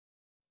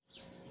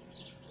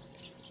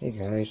Hey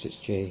guys, it's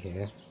Jay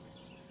here.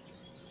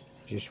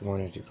 Just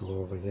wanted to go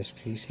over this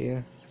piece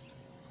here.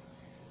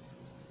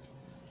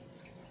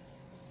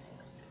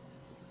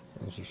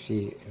 As you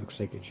see, it looks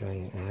like a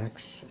giant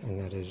axe, and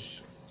that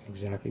is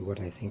exactly what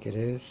I think it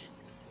is.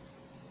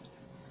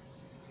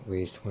 It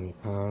weighs 20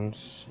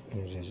 pounds, and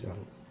it is a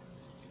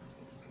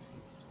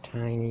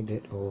tiny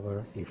bit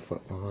over a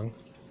foot long.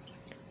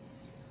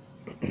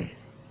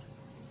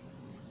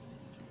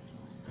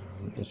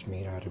 It's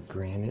made out of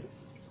granite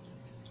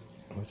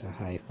with a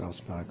high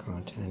feldspar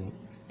content.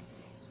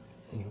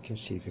 And you can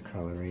see the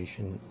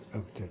coloration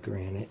of the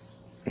granite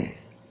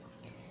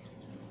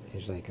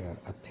is like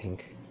a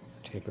pink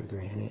type of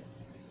granite,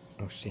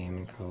 or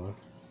salmon color,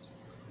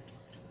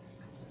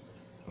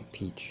 or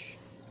peach.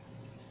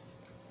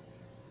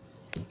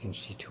 You can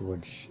see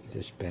towards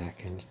this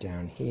back end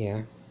down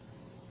here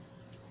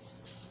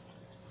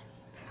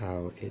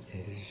how it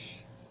is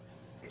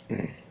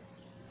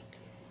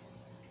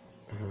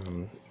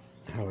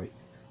how it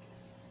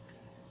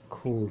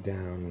cooled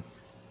down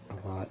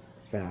a lot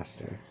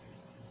faster,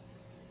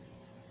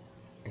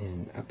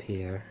 and up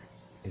here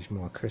is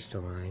more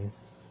crystalline,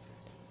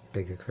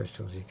 bigger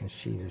crystals. You can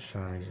see the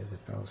size of the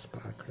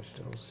feldspar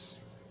crystals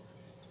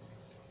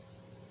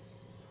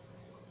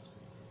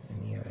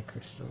and the other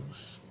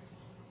crystals.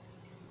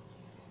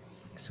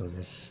 So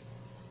this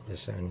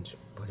end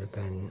would have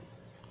been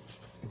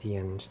the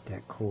end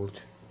that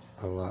cooled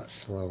a lot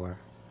slower.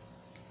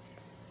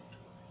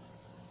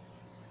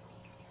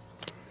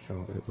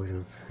 So it would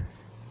have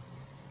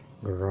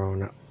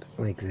grown up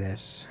like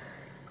this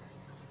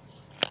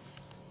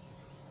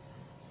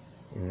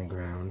in the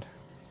ground,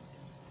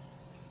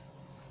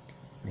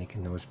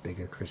 making those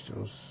bigger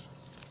crystals.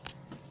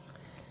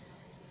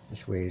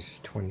 This weighs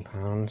 20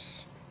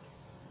 pounds.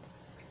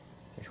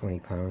 20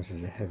 pounds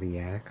is a heavy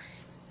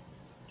axe.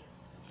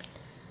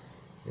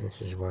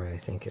 This is why I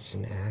think it's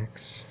an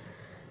axe.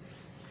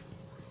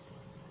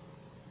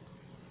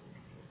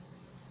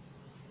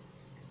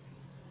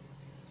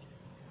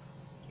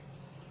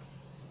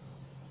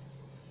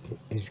 It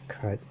is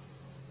cut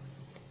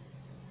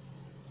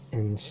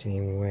in the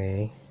same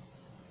way,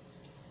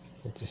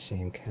 with the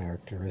same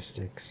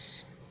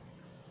characteristics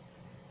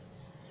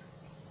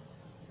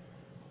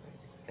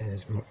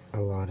as a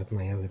lot of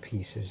my other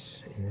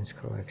pieces in this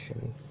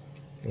collection,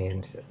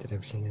 and that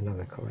I've seen in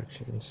other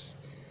collections.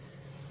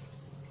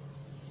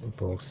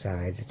 Both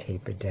sides are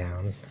tapered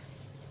down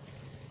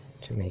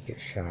to make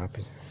it sharp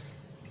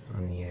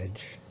on the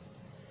edge.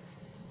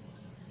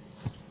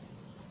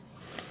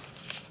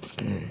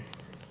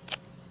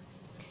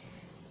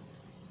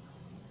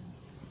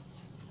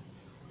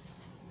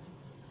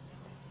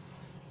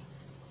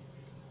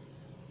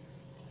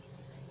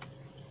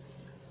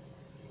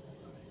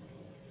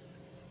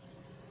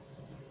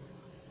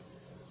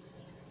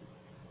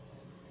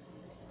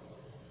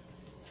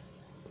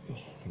 You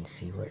can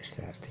see where it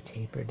starts to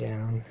taper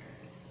down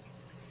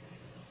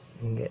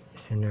and get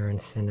thinner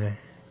and thinner,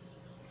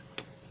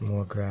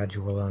 more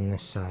gradual on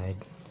this side,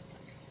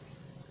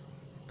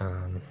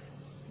 a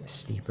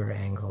steeper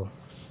angle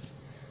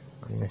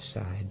on this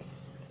side,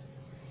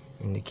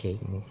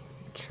 indicating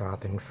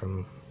chopping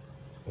from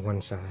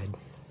one side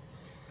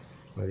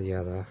or the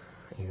other,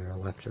 either a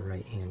left or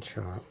right hand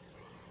chop.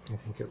 I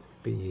think it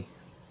would be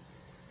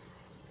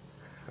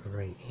a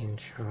right hand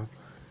chop,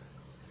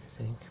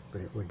 but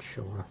it would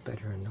show off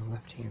better in the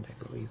left hand,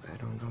 I believe. I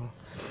don't know.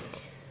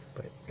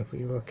 But if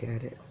we look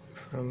at it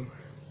from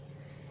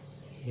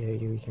here,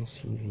 you can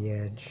see the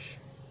edge.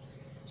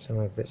 Some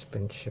of it's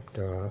been chipped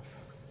off,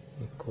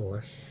 of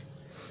course.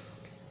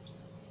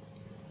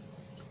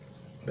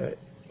 But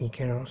you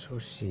can also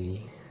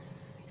see,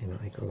 and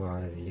like a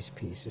lot of these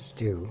pieces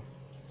do,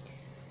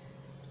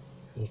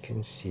 you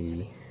can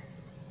see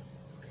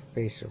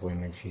facial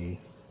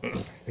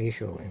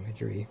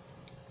imagery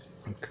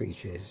of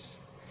creatures,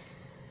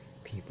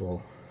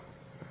 people,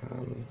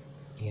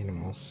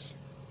 animals.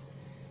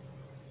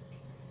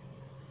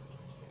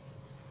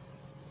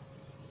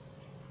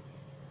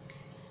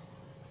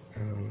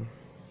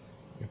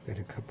 I've got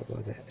a couple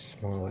of the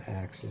smaller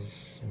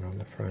axes, and on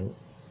the front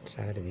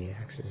side of the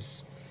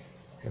axes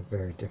have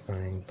very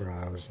defined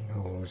brows,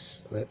 nose,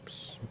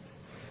 lips,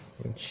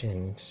 and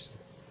chins.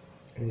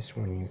 This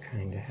one you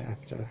kind of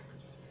have to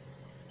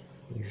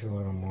use a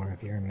little more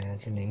of your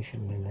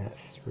imagination in that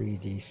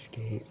 3D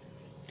scape.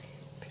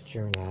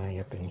 Picture an eye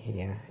up in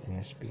here, and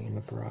this being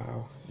the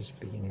brow, this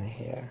being the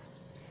hair.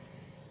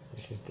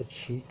 This is the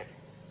cheek.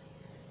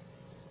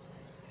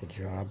 The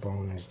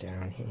jawbone is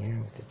down here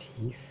with the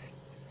teeth,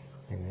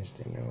 and there's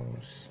the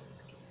nose.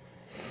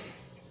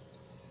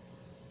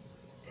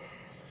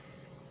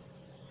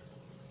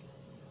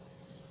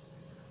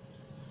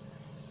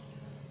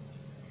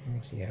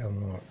 And see how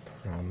more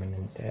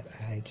prominent that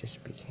eye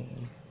just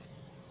became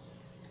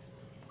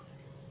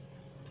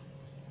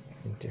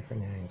from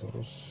different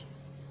angles.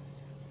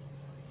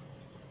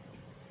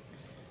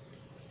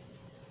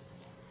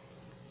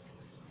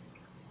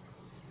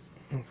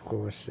 Of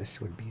course, this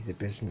would be the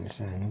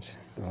business end,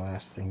 the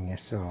last thing you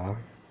saw.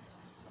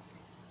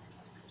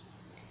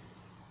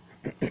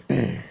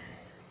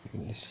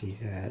 You see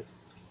that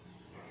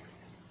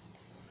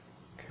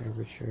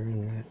curvature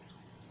in that,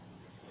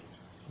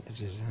 the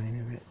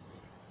design of it,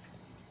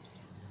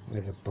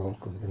 where the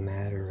bulk of the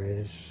matter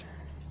is,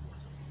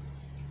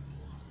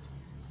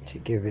 to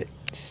give it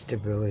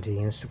stability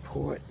and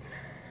support.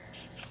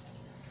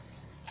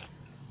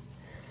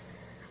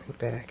 The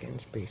back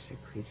end's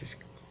basically just,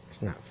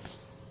 it's not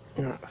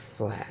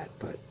flat,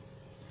 but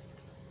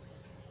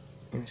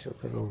it's a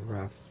little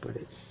rough, but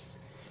it's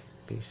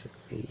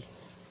basically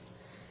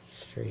a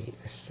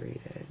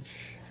straight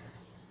edge.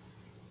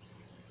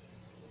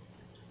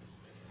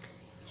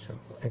 So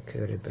it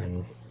could have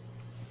been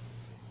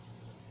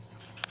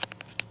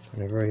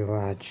on a very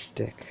large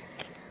stick.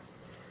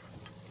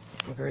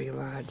 A very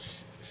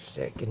large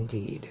stick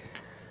indeed.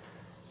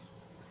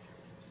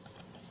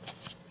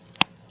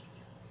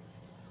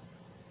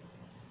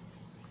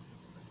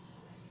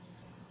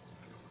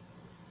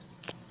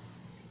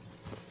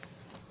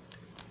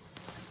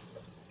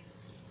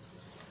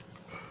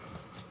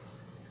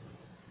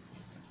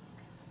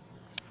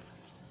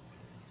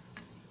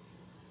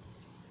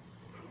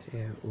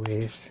 It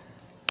weighs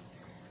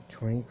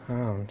 20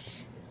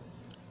 pounds.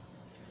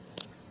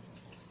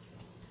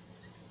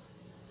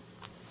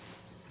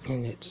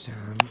 And it's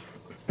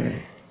a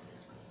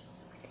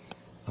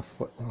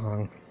foot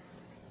long.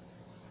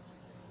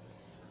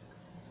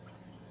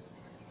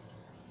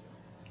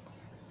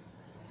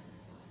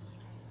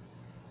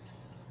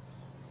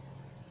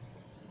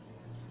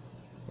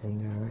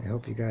 And I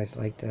hope you guys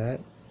like that.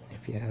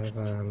 If you have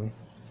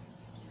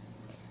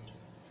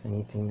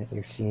anything that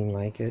you've seen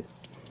like it,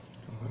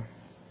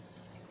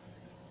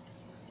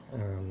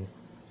 or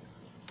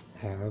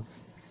have,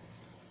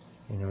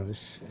 you know,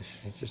 this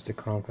is just a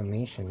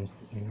confirmation.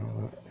 You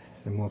know,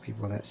 the more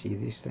people that see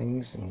these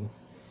things, and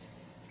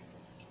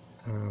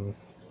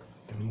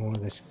the more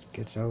this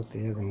gets out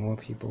there, the more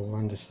people will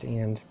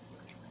understand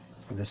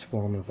this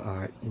form of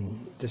art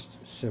and this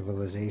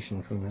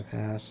civilization from the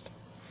past.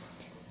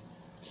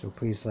 So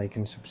please like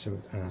and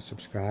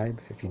subscribe.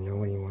 If you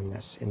know anyone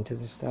that's into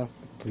this stuff,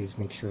 please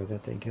make sure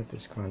that they get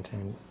this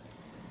content.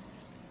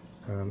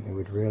 It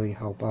would really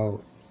help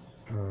out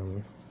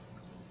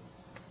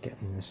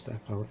getting this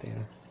stuff out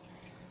there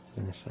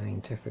in the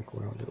scientific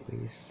world, at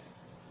least.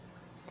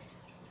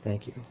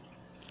 Thank you.